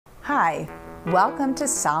Hi, welcome to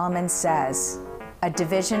Solomon Says, a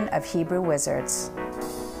division of Hebrew Wizards.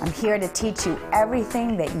 I'm here to teach you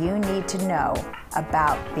everything that you need to know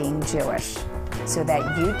about being Jewish so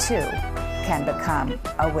that you too can become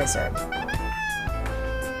a wizard.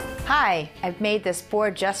 Hi, I've made this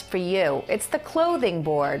board just for you. It's the clothing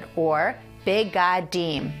board, or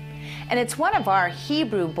Begadim. And it's one of our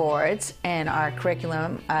Hebrew boards in our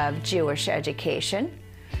curriculum of Jewish education.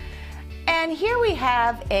 And here we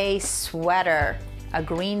have a sweater, a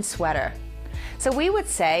green sweater. So we would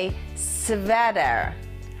say sweater.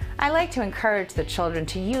 I like to encourage the children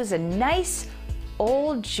to use a nice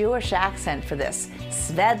old Jewish accent for this.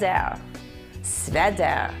 Sweater,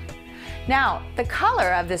 sweater. Now, the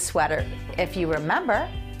color of this sweater, if you remember,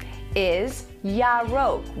 is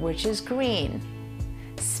yarok, which is green.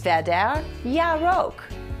 Sweater yarok.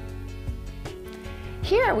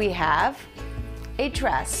 Here we have a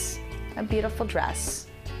dress, a beautiful dress.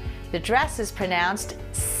 The dress is pronounced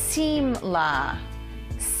simla,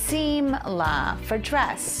 simla for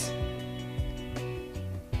dress.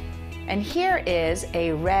 And here is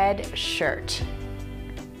a red shirt.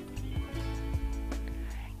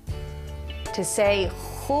 To say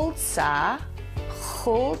chultza,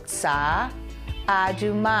 chultza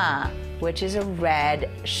aduma, which is a red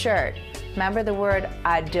shirt. Remember, the word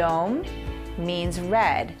adom means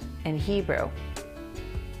red in Hebrew.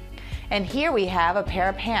 And here we have a pair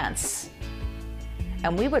of pants.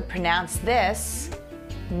 And we would pronounce this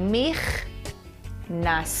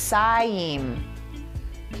mich-nasayim.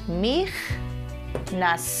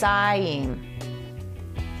 Mich-nasayim.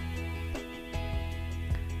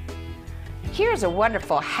 Here's a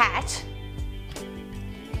wonderful hat.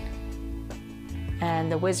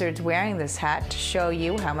 And the wizard's wearing this hat to show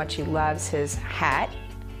you how much he loves his hat.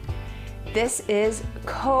 This is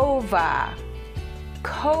kova.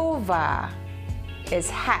 Kova is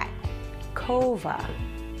hat. Kova.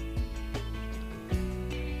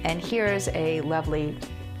 And here's a lovely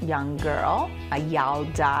young girl, a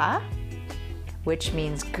yalda, which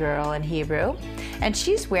means girl in Hebrew. And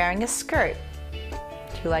she's wearing a skirt. Do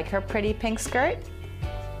you like her pretty pink skirt?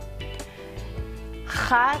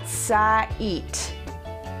 Chatza'it.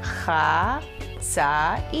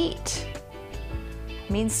 Chatza'it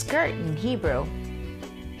means skirt in Hebrew.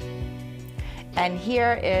 And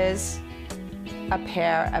here is a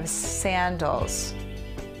pair of sandals.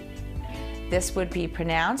 This would be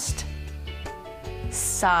pronounced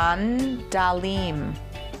sandalim.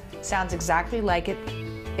 Sounds exactly like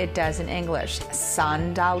it does in English,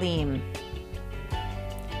 sandalim.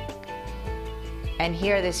 And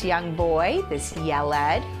here this young boy, this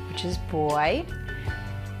yeled, which is boy,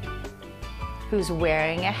 who's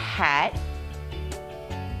wearing a hat,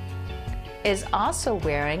 is also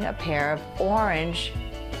wearing a pair of orange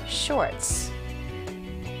shorts.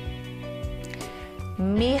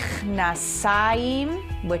 Michnasayim,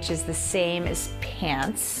 which is the same as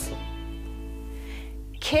pants.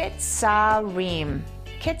 Kitsarim,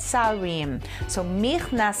 kitsarim. So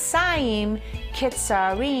michnasayim,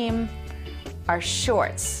 kitsarim are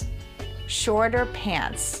shorts. Shorter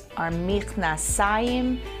pants are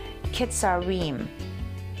michnasayim, kitsarim.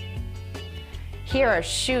 Here are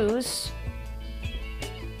shoes.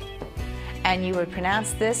 And you would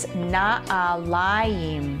pronounce this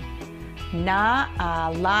na'alayim.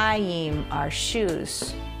 Na'alayim are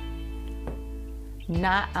shoes.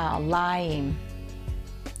 Na'alayim.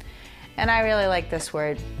 And I really like this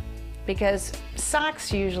word because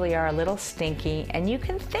socks usually are a little stinky, and you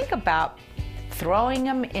can think about throwing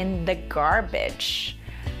them in the garbage.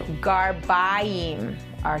 Garbayim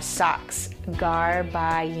are socks.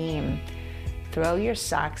 Garbayim. Throw your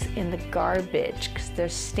socks in the garbage because they're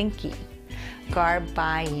stinky.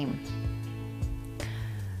 Garbayim.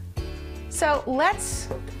 So let's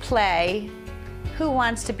play Who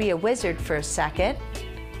Wants to Be a Wizard for a second.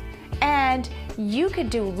 And you could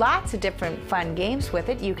do lots of different fun games with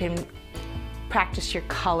it. You can practice your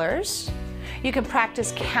colors. You can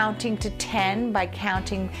practice counting to 10 by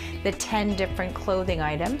counting the 10 different clothing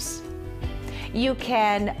items. You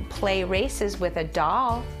can play races with a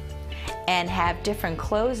doll and have different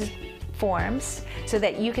clothes forms so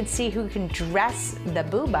that you can see who can dress the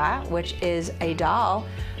booba, which is a doll,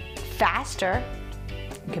 faster,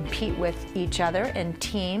 compete with each other in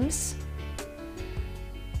teams.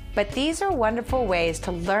 But these are wonderful ways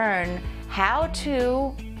to learn how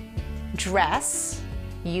to dress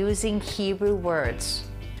using Hebrew words.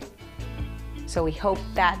 So we hope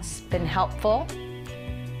that's been helpful.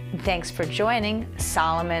 Thanks for joining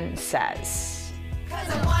Solomon Says. 'Cause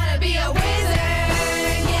I wanna be a wizard.